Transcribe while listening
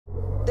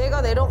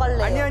제가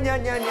내려갈래요. 아니. 아니.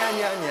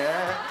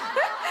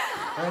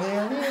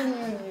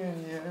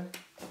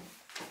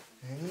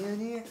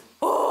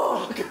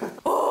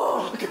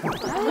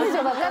 아유,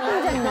 저거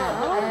깜짝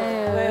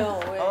장난. 왜요?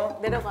 왜?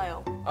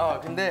 내려가요.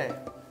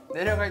 근데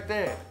내려갈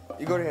때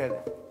이걸 해야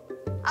돼.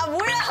 아 뭐야?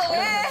 왜?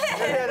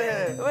 해야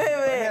돼. 왜?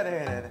 해야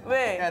돼.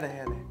 왜? 해야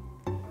돼.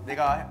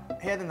 내가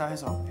해야 된다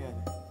해서 해야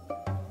돼.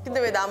 근데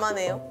왜 나만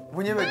해요?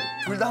 뭐냐면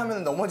둘 다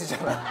하면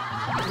넘어지잖아.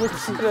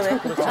 그렇지. 그러네.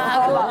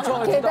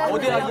 계단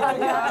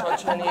어디야?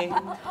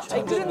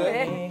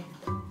 천천히.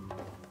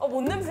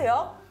 뭔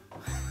냄새야?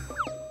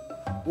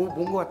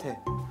 뭔 거 같아?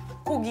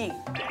 고기.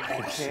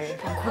 오케이.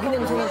 고기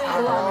냄새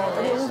좋아하네.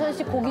 우리 은선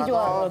씨 고기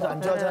좋아해. 나도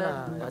안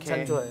좋아하잖아. 야채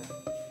안 좋아해.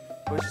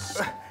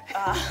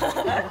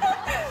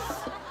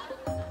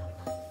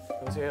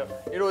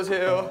 이리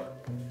오세요.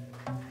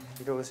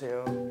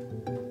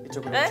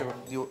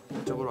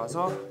 이쪽으로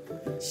와서.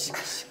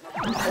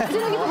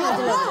 쓰레기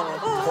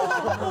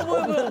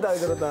그런다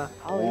그러다.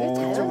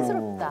 이게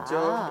자연스럽다.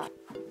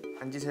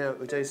 앉으세요.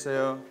 의자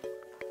있어요.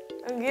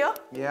 여기요?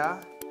 야.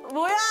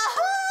 뭐야?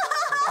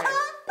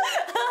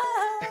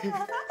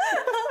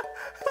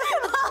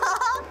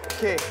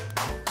 오케이.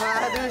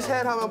 하나, 둘,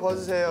 셋 하면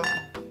벗으세요.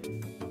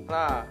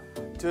 하나,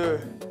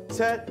 둘,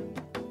 셋.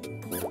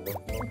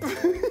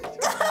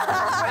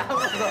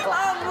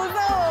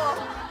 무서워.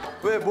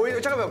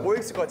 왜? 잠깐만, 뭐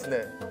있을 것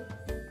같은데?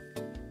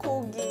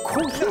 고기.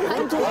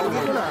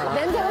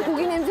 냄새가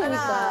고기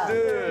냄새니까.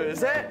 둘,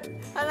 셋.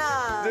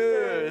 하나.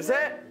 둘,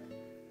 셋.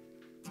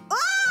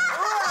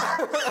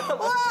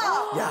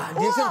 야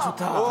리액션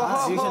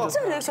좋다. 리액션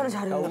진짜 리액션을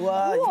잘해.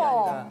 우와 이게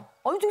아니다.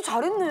 아니 되게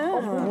잘했네.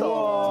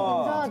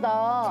 감사하다.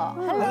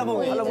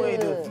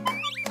 할라모이드.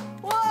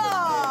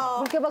 와.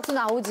 물개박수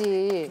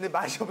나오지. 근데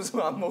맛이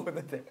없으면 안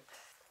먹었는데.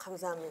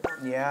 감사합니다.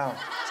 야.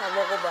 자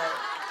먹어봐요.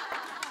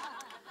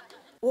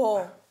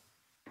 와.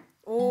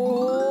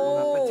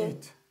 오.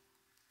 아페티트.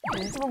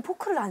 요즘은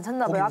포크를 안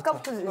샀나 봐요.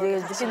 아까부터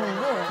느꼈는데.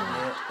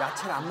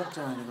 야채를 안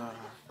먹잖아, 내가.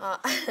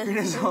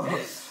 그래서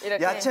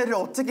이렇게. 야채를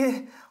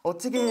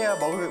어떻게 해야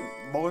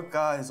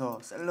먹을까 해서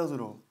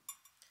샐러드로.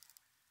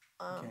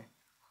 이렇게.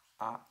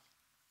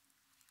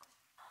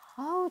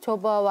 아우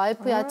저봐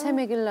와이프 야채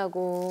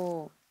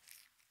먹이려고.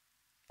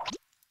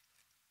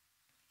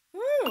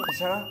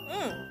 괜찮아?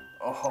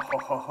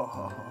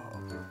 어허허허허허.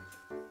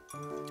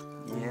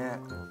 예.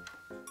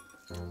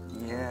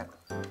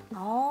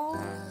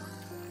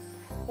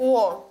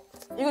 우와.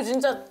 이거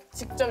진짜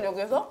직접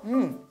여기서?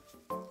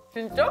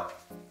 진짜?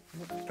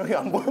 여기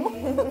안 보여?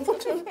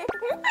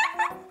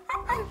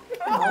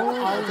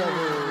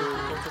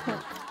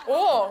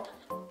 우와.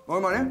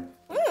 얼마네?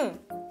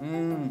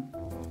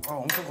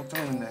 엄청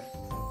걱정했는데.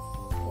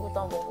 이것도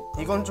한번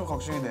먹어볼까? 이건 좀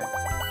걱정이 돼.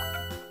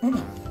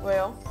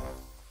 왜요?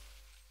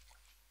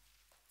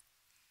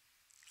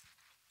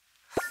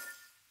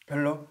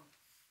 별로?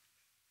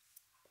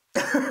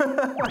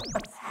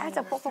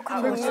 살짝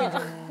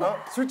뻑뻑한 거.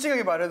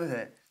 솔직하게 말해도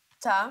돼.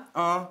 자,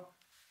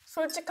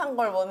 솔직한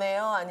걸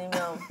원해요?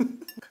 아니면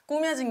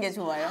꾸며진 게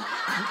좋아요?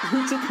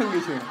 솔직한 게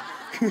좋아.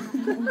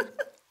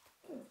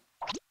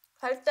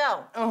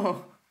 살짝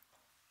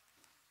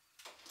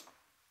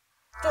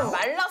좀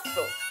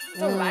말랐어.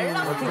 좀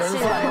말라서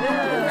빛이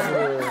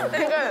나는.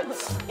 그러니까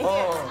이게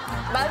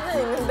맛은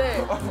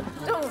있는데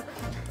좀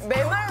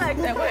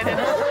메말랐다고 해야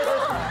되나?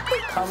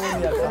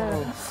 가문이야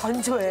가문.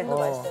 건조해. 이것도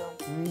맛있어요.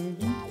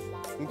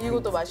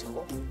 이것도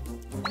맛있고.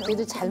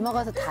 그래도 잘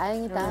먹어서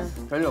다행이다.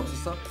 별일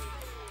없었어?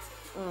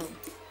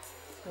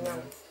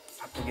 그냥.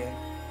 바쁘게.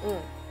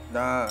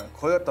 나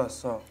거기 갔다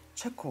왔어.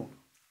 체코.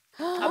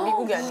 아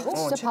미국이 아니고?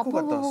 진짜 체코 바쁜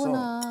갔다 왔어.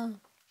 거구나.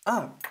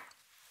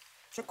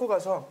 체코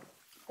가서.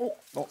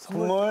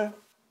 선물.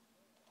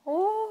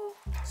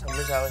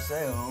 선물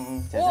사왔어요.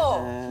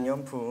 짜자잔.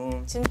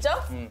 기념품.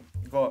 진짜?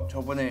 이거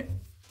저번에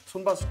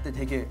손 봤을 때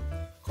되게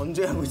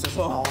건조해하고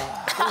있어서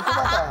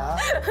끔찍하다.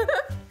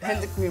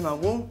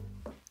 핸드크림하고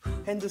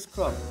핸드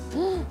스크럽.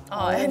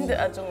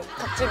 핸드 좀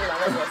각질이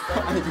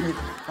많아졌어. 아니 되게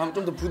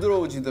좀 더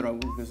부드러워지더라고.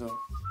 그래서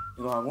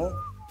이거 하고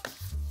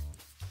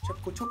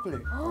체코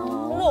초콜릿.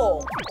 우와.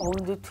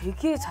 근데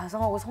되게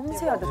자상하고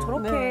섬세하다.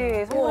 저렇게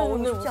우와, 선물해주고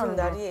오늘 싶지 무슨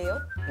않은데. 날이에요?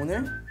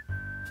 오늘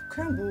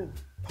그냥 뭐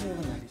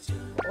평범한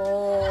날이지.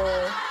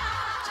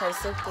 잘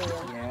쓸게요.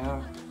 예.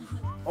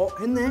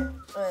 했네. 네.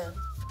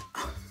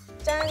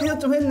 짠. 해요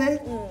좀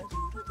했네.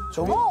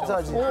 저기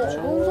사진.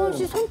 은선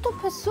씨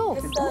손톱 했어.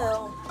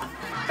 했어요.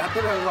 나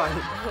때문에 한 거 아니?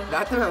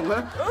 나 때문에 한 거야?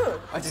 응.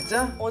 아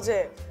진짜?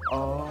 어제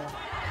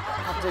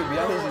갑자기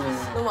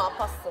미안해지네. 너무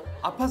아팠어.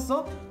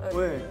 아팠어? 네,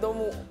 왜?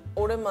 너무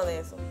오랜만에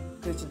해서.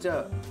 근데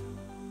진짜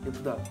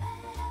예쁘다.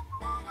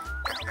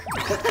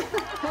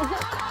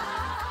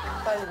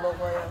 빨리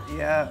먹어요.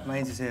 이야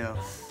많이 드세요.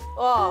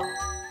 와,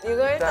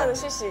 이거 일단은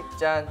시식.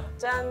 짠.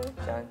 짠.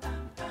 짠.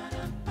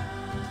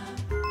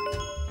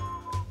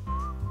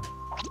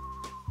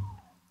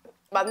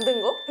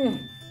 만든 거?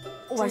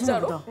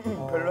 진짜로?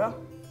 별로야?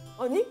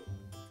 아니?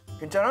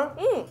 괜찮아?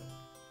 응.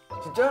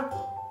 진짜?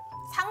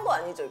 산 거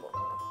아니죠 이거?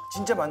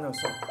 진짜 만들었어.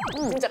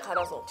 진짜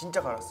갈아서.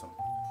 진짜 갈았어.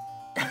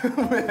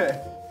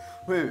 왜?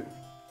 왜?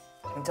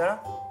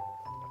 괜찮아?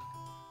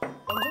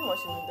 완전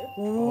맛있는데?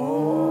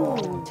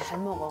 잘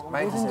먹어.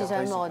 많이 뭐든지 드세요, 잘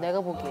맛있어. 먹어.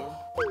 내가 보기엔.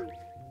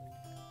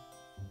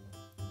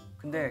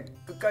 근데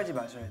끝까지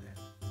마셔야 돼.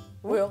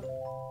 왜요?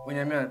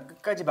 왜냐면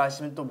끝까지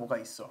마시면 또 뭐가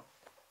있어.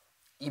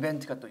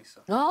 이벤트가 또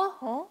있어.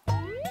 어?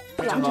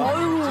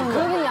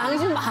 그러면 양이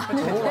좀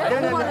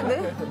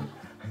많은데?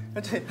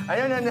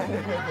 아니.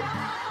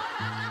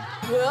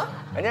 뭐야?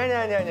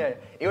 아니.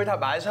 이걸 다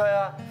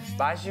마셔야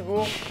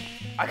마시고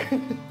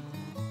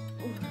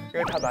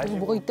이걸 다 마시고.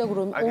 뭐가 있다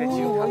그러면? 그래,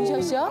 지금 오, 다-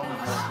 원샷이야?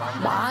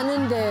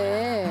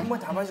 많은데. 한 번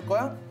다 마실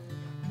거야?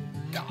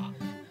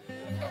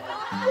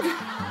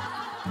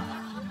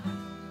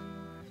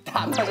 다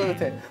안 마셔도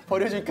돼.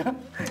 버려줄까?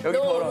 여기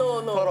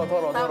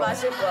덜어. 다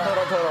마실 거야.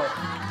 덜어.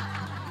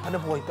 안에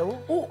뭐가 있다고?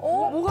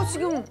 뭐가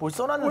지금 뭘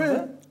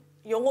써놨는데?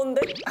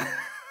 영어인데?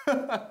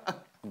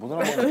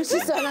 글씨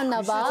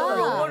써놨나 봐.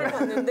 영어를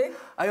봤는데?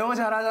 아 영어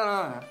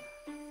잘하잖아.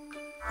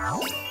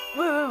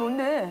 왜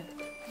뭔데?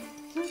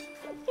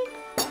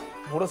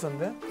 뭐라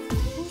썼는데?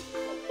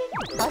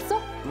 봤어?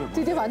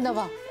 드디어 봤나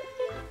봐.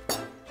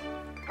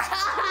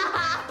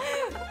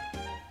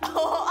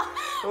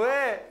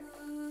 왜?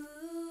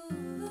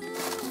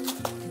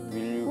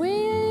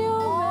 윌리엄.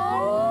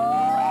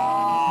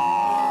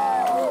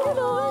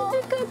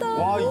 로맨틱하다.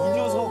 와, 이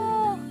녀석.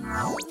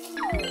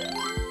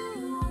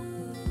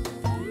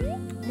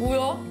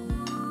 뭐야?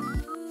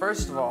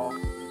 First of all,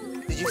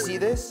 did you see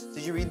this?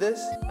 Did you read this?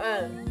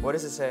 응. What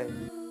does it say?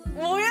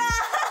 뭐야?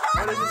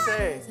 What does it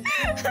say?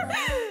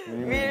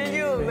 Will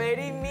you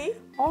marry me?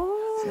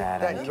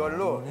 일단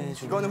이걸로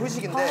이거는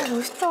후식인데.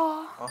 멋있다.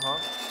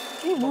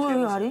 이게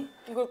뭐예요, 알이?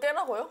 이걸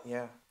깨라고요?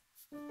 Yeah.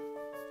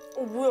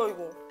 뭐야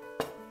이거?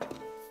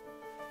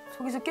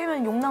 저기서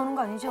깨면 욕 나오는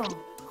거 아니죠?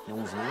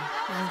 영상?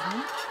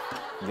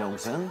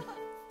 영상?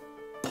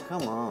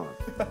 Come on.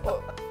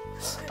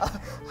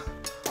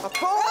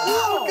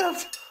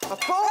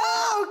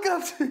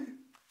 깜짝.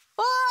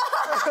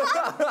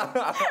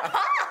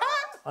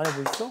 안에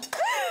뭐 있어?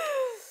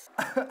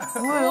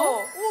 뭐예요?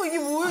 이게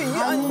뭐야? 이게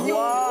아니 이게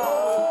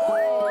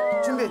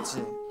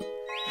준비했지?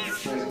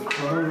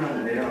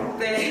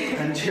 네.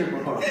 간질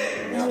보러.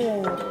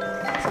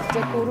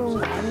 진짜 고름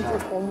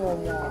완전 어머.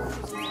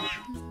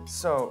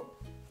 So,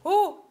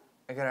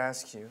 I gotta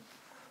ask you,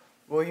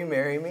 will you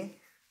marry me?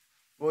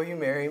 Will you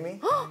marry me?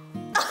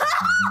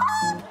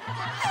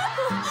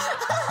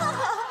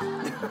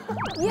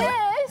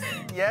 Yes.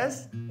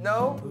 Yes?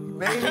 No?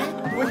 Maybe?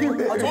 Will you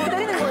marry me?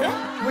 때리는 거예요?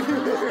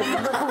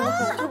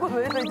 그걸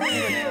왜 때리는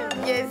거예요?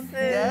 yes.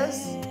 Yes?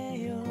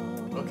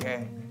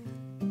 Okay.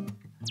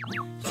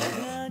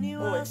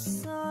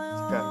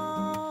 잠깐.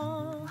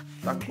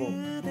 닦고.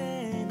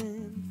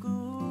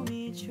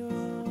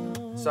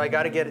 So I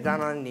gotta get it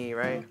down on a knee,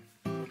 right?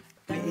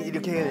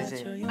 이렇게 해야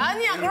되지.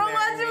 아니야 그런 거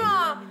하지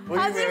마. Will you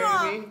하지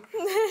마. marry me?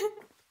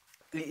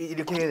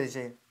 이렇게 해야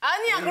되지.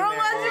 아니야 그런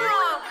거 하지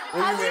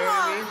마. 하지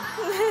마.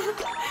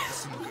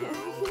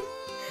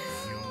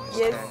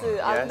 예스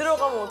안 Yes.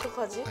 들어가면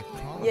어떡하지?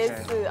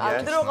 예스 안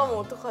Yes. 들어가면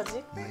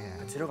어떡하지?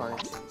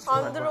 들어가겠지.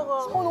 안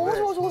들어가. 너무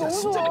좋아, 저거 너무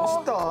진짜 좋아.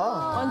 멋있다.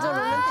 완전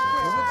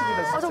로맨틱해.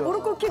 로맨틱이다, 진짜. 저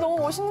무릎 꿇기 너무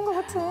멋있는 것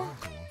같아.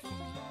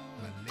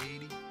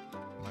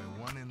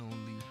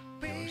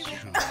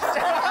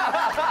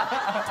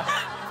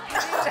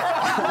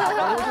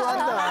 너무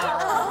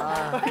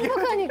좋아한다.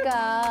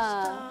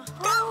 행복하니까.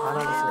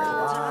 안하겠어.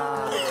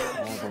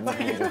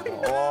 너무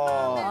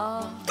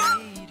좋아.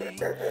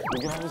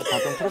 여기 하면서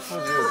봤던 프로포즈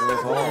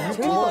중에서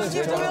두 번은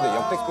제일 잘했는데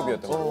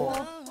역대급이었던 거.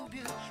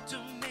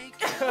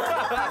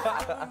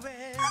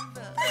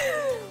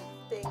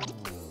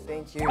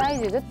 Thank you.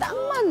 사이즈도 딱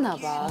맞나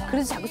봐.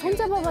 그래서 자꾸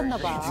손잡아봤나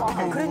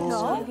봐.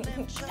 그랬나?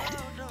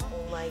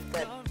 오 마이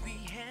갓.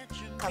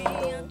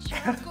 감동.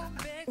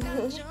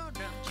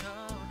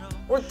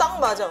 오늘 딱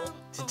맞아.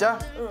 진짜?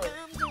 응.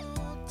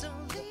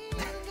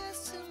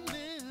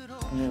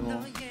 근데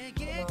뭐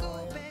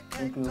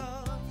땡큐.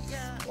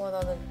 와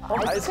나는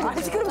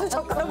아이스크림도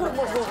젓가락으로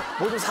먹어.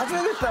 뭐 좀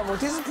사줘야겠다. 뭐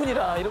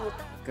티스푼이라 이런 거.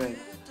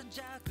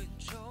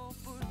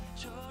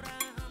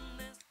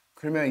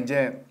 그러면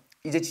이제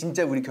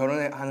진짜 우리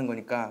결혼하는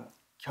거니까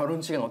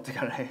결혼식은 어떻게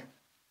할래?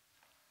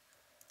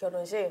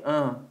 결혼식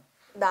응.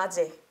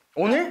 낮에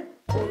오늘?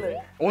 오늘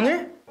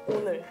오늘?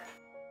 오늘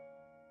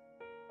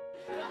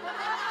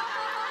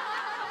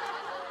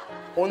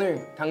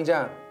오늘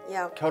당장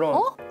야 결혼.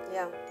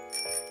 야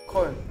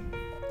콜.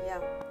 야.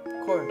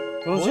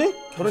 콜. 결혼식?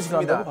 결혼식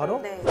좋습니다. 한다고 바로?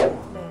 네. 네.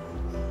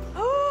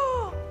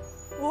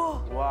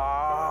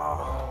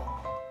 와.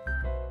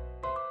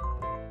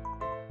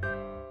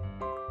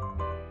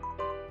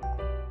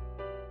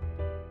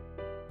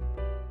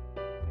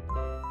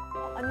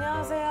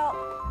 안녕하세요.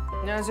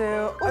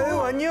 안녕하세요.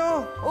 아유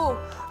안녕.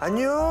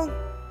 안녕.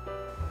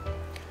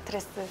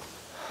 드레스.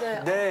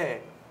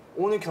 네.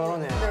 오늘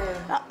결혼해요.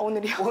 아,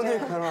 오늘이요? 오늘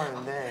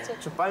결혼하는데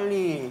좀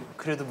빨리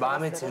그래도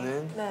마음에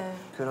드는 네.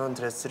 그런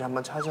드레스를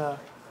한번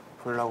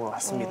찾아보려고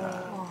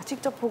왔습니다.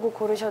 직접 보고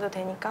고르셔도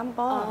되니까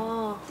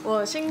한번.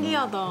 와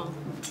신기하다.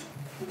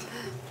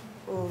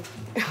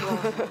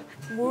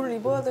 뭘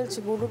입어야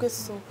될지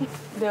모르겠어.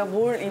 내가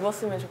뭘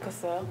입었으면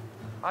좋겠어요?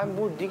 아니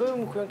뭐 네가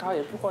입으면 그냥 다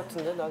예쁠 것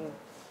같은데 난.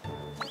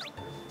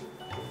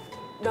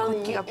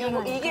 나는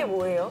이게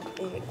뭐예요?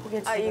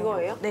 이게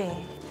이거예요?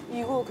 네.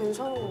 이거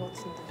괜찮은 것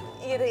같은데.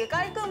 이게 되게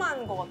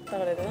깔끔한 것 같다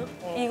그래야 되나?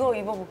 이거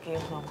입어볼게요,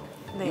 그럼.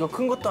 네. 이거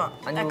큰 것도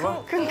안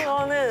입어? 큰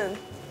거는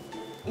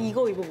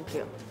이거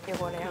입어볼게요.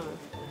 이거래요.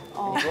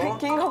 이거?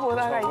 긴 거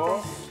보다가 저거?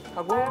 이제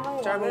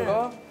하고 짧은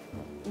거?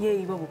 얘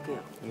입어볼게요.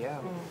 예.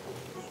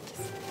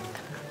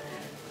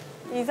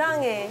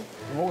 이상해,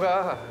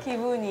 뭐가?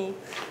 기분이.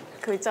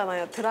 그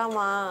있잖아요,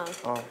 드라마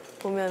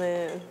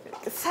보면은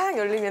싹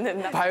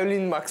열리면은 나...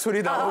 바이올린 막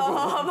소리 나오고.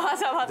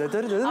 맞아.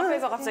 따다다다다.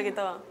 앞에서 갑자기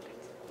또.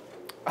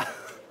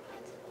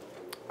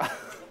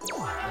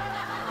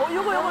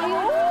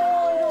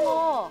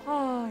 이거.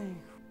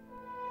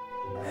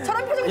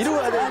 저런 표정 이러고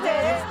해야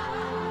돼.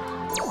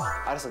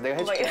 알았어, 내가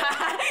막 해줄게.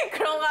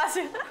 그런 거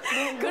하시.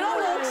 그런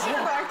거 혹시 뭐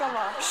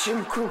할까봐.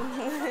 심쿵.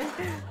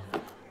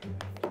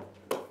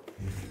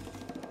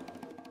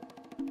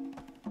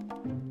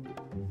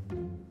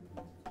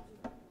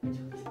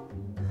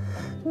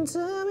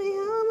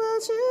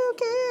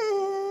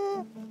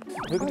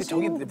 왜 근데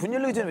저기 문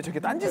열리기 전에 왜 저렇게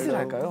딴짓을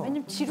할까요?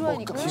 왜냐면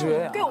지루하니까.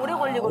 지루해. 꽤 오래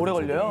걸리거든요. 오래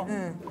걸려요?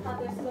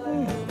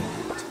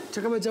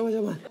 잠깐만.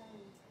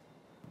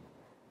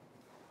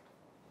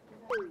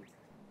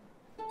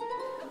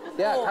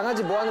 야,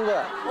 강아지 뭐 하는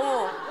거야?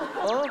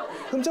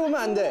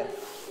 훔쳐보면 안 돼.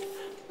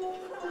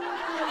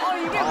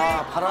 이게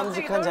아,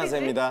 바람직한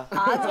자세입니다.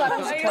 아주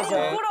바람직하죠.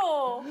 네.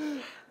 부러워.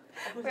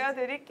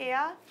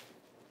 보여드릴게요.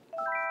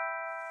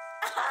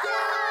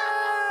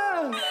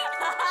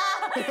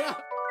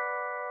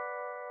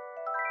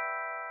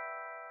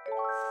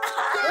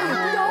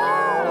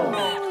 너무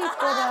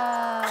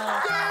이뻐라.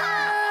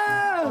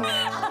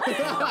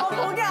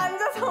 거기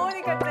앉아서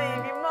오니까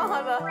진짜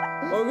민망하다.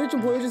 얼굴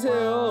좀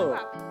보여주세요.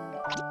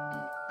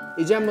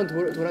 이제 한번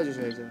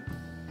돌아주셔야죠.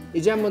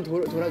 이제 한번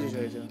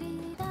돌아주셔야죠.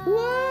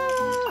 와!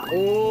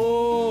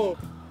 오!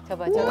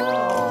 저봐.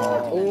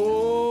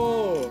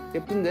 오!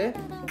 예쁜데?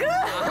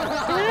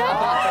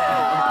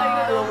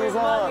 너무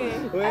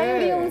이상. 왜? 아유,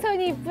 우리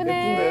용선이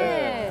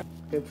이쁘네.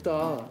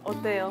 예쁘다.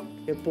 어때요?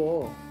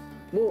 예뻐.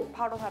 뭐?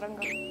 바로 다른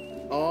거.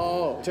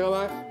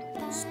 잠깐만.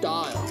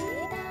 스타일.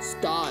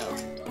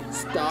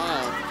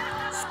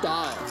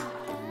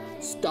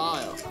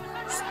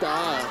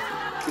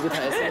 이거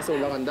다 SNS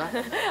올라간다?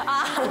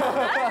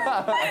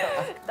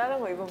 다른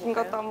거 입어볼까요? 긴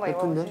것도 한번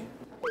예쁜데?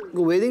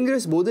 이거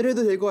웨딩드레스 모델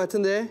해도 될 것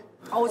같은데?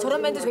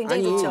 저런 멘트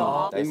굉장히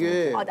좋죠.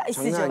 이게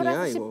나이스죠. 장난 아니야,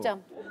 플러스 이거. 10점.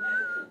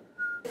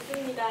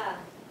 됐습니다.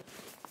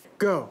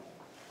 Go!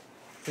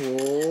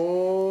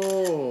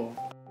 오!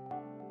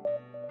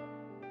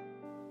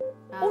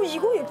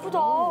 이거 예쁘다.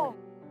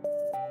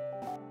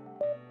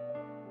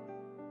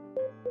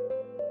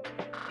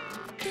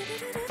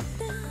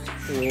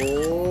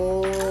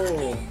 오!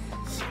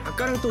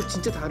 아까랑 또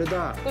진짜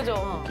다르다. 그죠?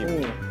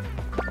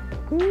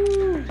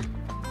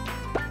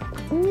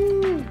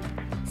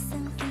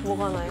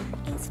 뭐가 나요?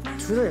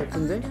 둘 다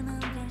예쁜데?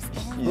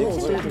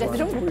 사실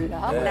남자들은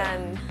몰라.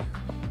 난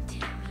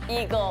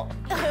이거.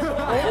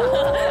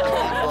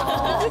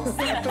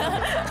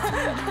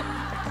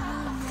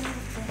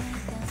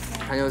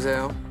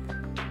 다녀오세요.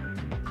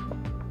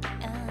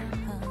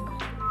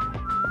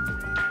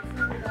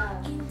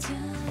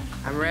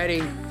 I'm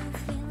ready.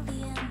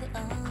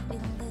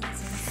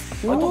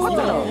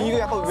 똑같잖아. 이거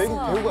약간 외국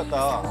배우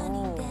같다.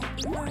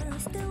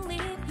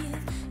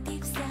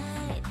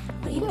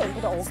 이거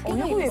예쁘다.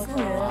 이거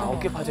예쁘네.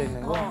 어깨 파져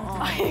있는 거?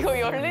 이거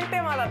열릴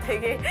때마다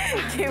되게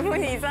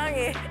기분이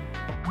이상해.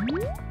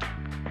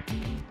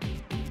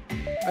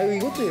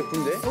 이것도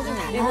예쁜데?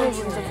 이거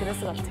진짜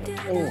드레스 같아.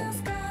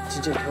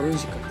 진짜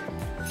결혼식 같아.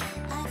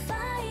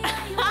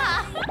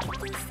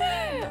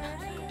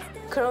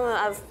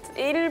 그러면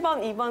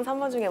 1번, 2번,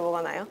 3번 중에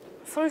뭐가 나요?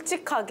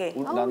 솔직하게.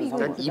 나는 이거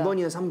난 예쁘다.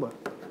 2번이나 3번.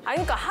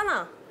 그러니까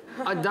하나.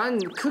 난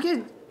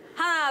크게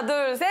하나,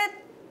 둘, 셋.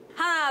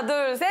 하나,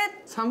 둘,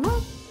 셋. 3번?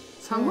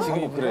 3번?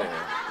 지금 그래.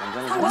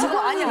 남자는 저거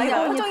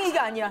아니야. 표정이 이게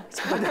아니야.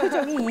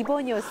 표정이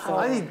 2번이었어.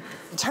 아니,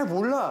 잘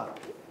몰라.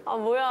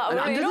 뭐야.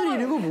 원래 남자들이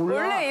이런 거 몰라.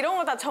 원래 이런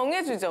거 다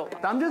정해주죠.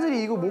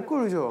 남자들이 이거 못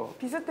고르죠.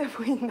 비슷해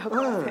보인다고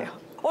응. 하세요.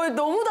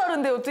 너무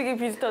다른데 어떻게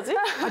비슷하지?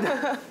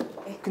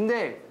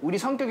 근데 우리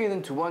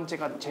성격에는 두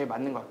번째가 제일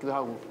맞는 것 같기도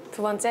하고.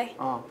 두 번째.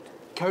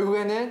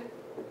 결국에는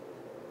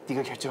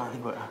네가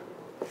결정하는 거야.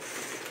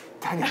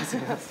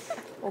 다녀오세요.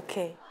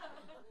 오케이.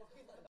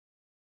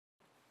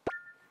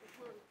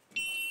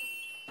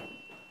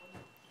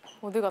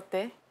 어디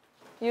갔대?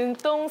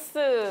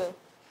 윤똥스.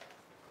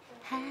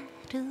 하루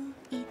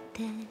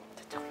이틀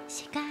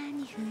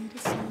시간이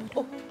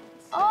흐를수록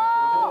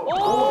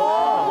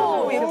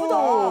오,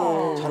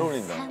 예쁘다. 잘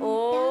어울린다.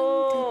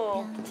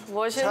 오,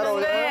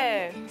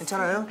 멋있는데.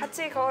 괜찮아요?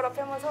 같이 거울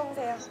앞에 한번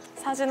서보세요.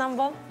 사진 한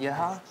번.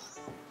 야.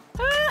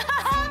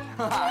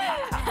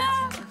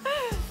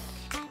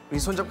 우리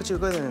손잡고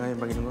찍어야 되는 거 아니야?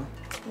 막 이런 거?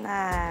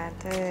 하나,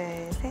 둘,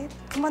 셋.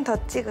 한 번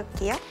더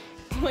찍을게요.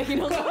 막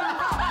이런 거.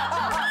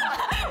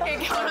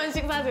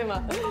 결혼식 사진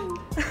막.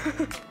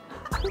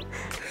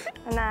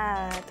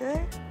 하나,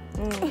 둘.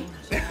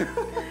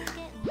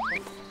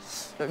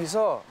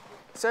 여기서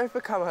셀프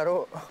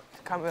카메라로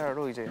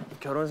이제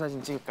결혼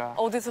사진 찍을까?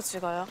 어디서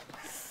찍어요?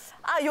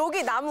 아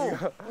여기 나무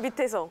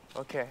밑에서.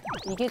 오케이.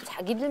 이게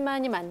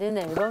자기들만이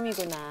만드는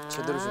앨범이구나.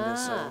 제대로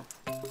생겼어.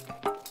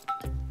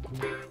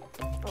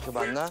 이거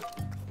맞나?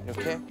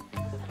 이렇게?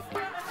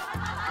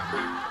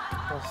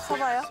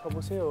 서봐요.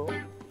 서보세요.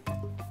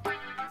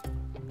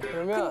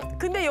 그러면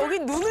근데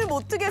여긴 눈을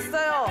못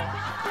뜨겠어요.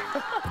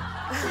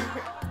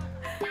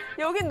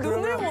 여긴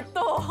눈을 그러면- 못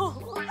떠.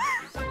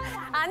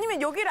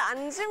 아니면 여기를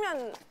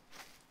앉으면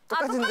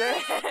똑같은데?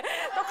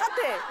 똑같아.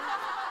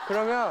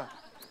 그러면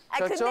아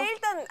저쪽? 근데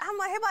일단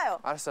한번 해봐요.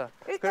 알았어.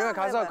 일단 그러면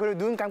한번 가서 해봐요. 그리고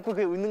눈 감고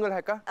그냥 웃는 걸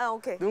할까? 아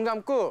오케이. 눈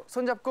감고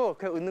손 잡고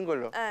그냥 웃는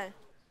걸로. 네.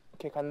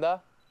 오케이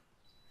간다.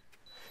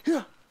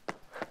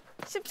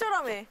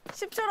 10초라며.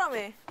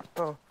 10초라며.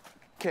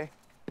 오케이.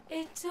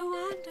 It's a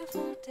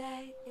wonderful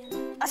day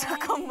in 아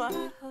잠깐만.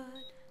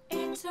 neighborhood.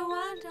 It's a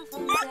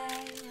wonderful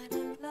day when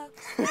it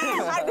looks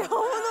아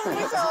너무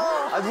눈부셔.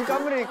 아 눈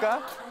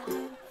감으니까.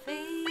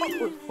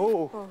 feeling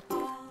오.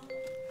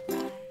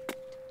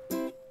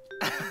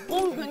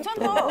 오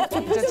괜찮다.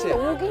 괜찮지?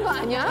 너무 웃긴 거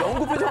아니야?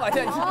 연구 표정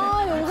아니야?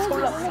 아, 연구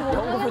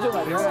연구 표정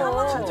아니야?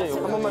 진짜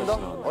한 번만 더.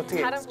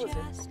 어떻게? 다른 포즈.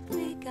 just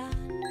begun.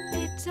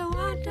 It's a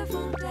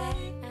wonderful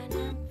day and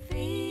I'm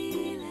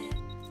feeling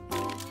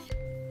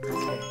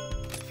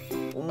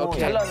오케이.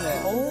 잘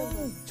나왔네.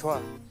 좋아.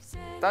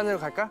 딴 데로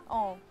갈까?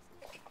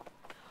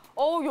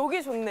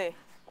 여기 좋네.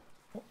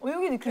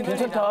 여기 느낌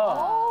괜찮다.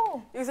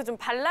 여기서 좀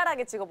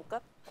발랄하게 찍어볼까?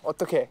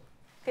 어떻게?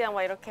 그냥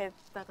막 이렇게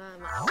했다가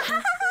막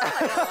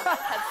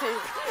같이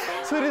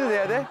소리도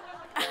내야 돼?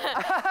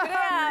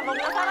 그래야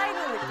뭔가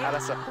살아있는 느낌?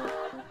 알았어.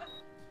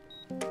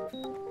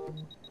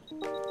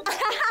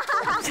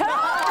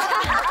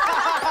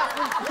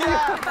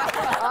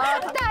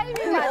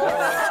 타이밍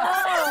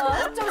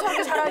맞아. 좀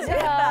저렇게 잘하지.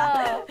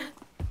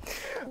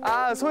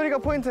 아 소리가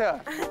포인트야.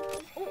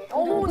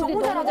 어머,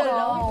 너무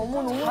잘하잖아.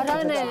 어머, 너무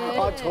잘하네.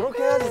 아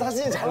저렇게 해야지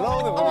사진이 잘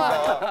나오는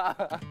거니까.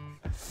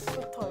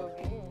 좋다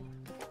여기.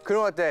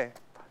 그런 거 어때?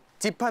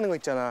 딥하는 거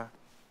있잖아.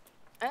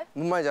 에?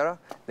 뭔 말인지 알아?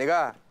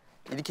 내가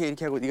이렇게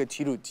하고 네가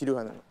뒤로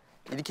가는 거.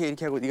 이렇게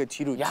하고 네가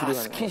뒤로 야, 가는 거.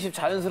 스킨십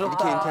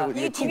자연스럽다. 이렇게 하고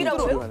네가 뒤로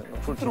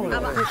가는 거. 뒤로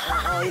가는 거.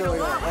 이런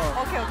거?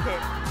 오케이.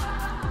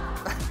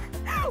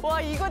 와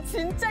이거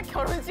진짜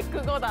결혼식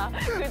그거다.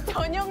 그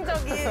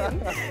전형적인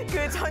그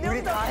우리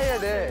전형적인 다 해야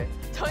돼.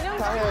 다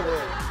전형적인 해야 돼.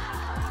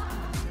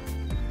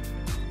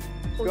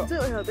 언제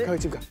해야 돼? 가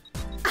지금 가.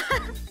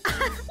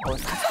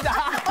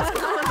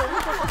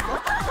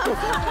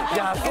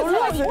 야,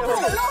 놀라세요.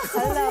 잘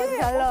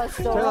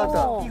나왔어. 잘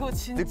나왔다. 이거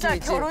진짜 느낌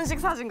있지? 결혼식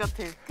사진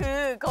같아.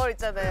 그거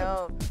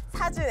있잖아요.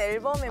 사진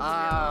앨범에 보면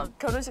아,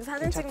 결혼식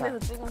사진 괜찮다. 찍는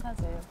데서 찍은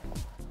사진.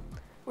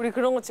 우리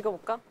그런 거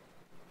찍어볼까?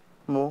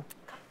 뭐?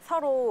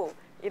 서로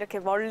이렇게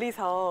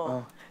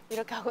멀리서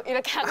이렇게 하고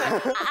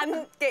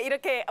앉게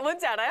이렇게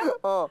뭔지 알아요?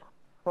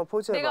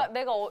 포즈 해봐.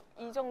 내가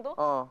이 정도?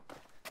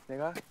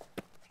 내가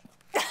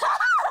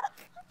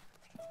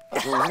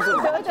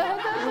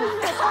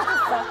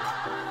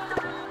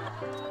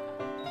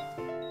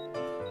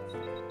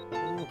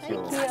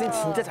귀여워. 사진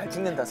진짜 잘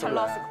찍는다. 잘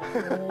나왔을 것 같아.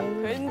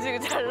 왠지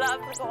잘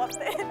나왔을 것 같아.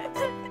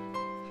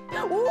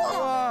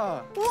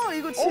 우와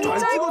이거 진짜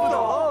잘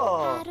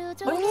찍었다.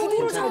 아니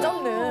구도를 잘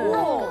잡네.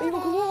 우와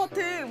이거 그거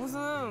같아.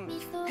 무슨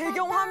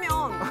배경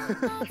화면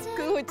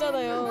그거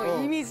있잖아요.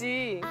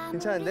 이미지.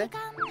 괜찮은데?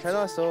 잘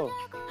나왔어.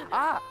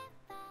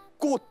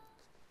 꽃.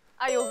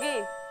 아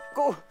여기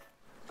꽃.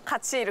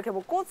 같이 이렇게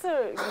뭐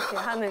꽃을 이렇게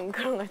하는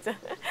그런 거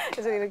있잖아요.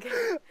 그래서 이렇게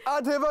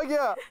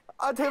대박이야.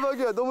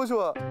 대박이야. 너무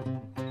좋아.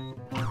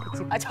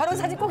 아 저런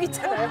사진 꼭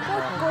있잖아요.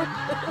 꽃.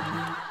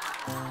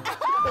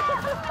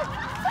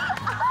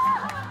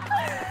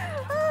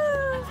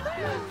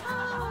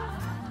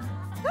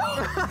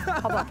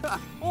 봐봐.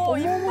 오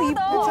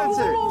이쁘다. 괜찮지?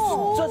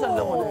 진짜 잘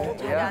나오네.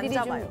 자리 안 애들이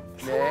잡아요.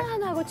 좀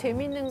편안하고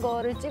재밌는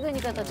거를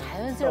찍으니까 더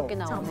자연스럽게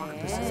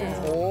나오네.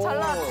 오. 잘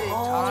나왔지?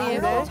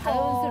 예뻐,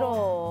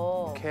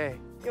 자연스러워. 오케이.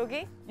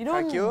 여기? 이런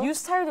갈게요. 뉴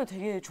스타일도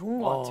되게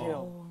좋은 것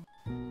같아요.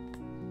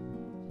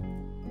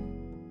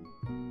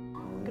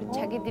 그리고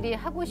자기들이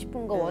하고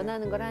싶은 거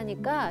원하는 걸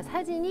하니까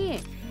사진이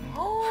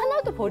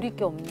하나도 버릴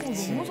게 없네.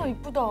 너무 잘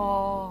이쁘다.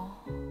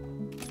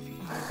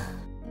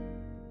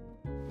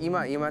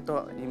 이마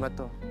또.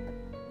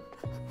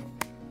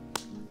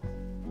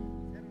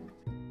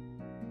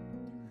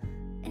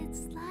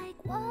 It's like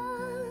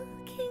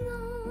walking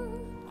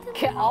on the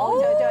이렇게,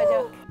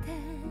 저.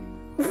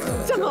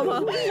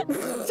 잠깐만.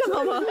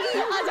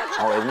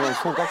 웬만히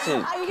손깍지.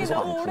 이게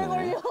너무 오래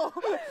걸려.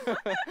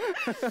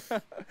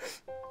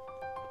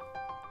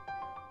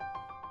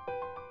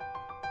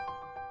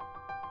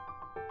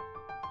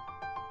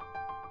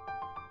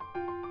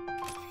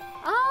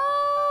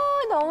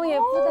 너무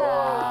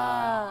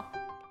예쁘다.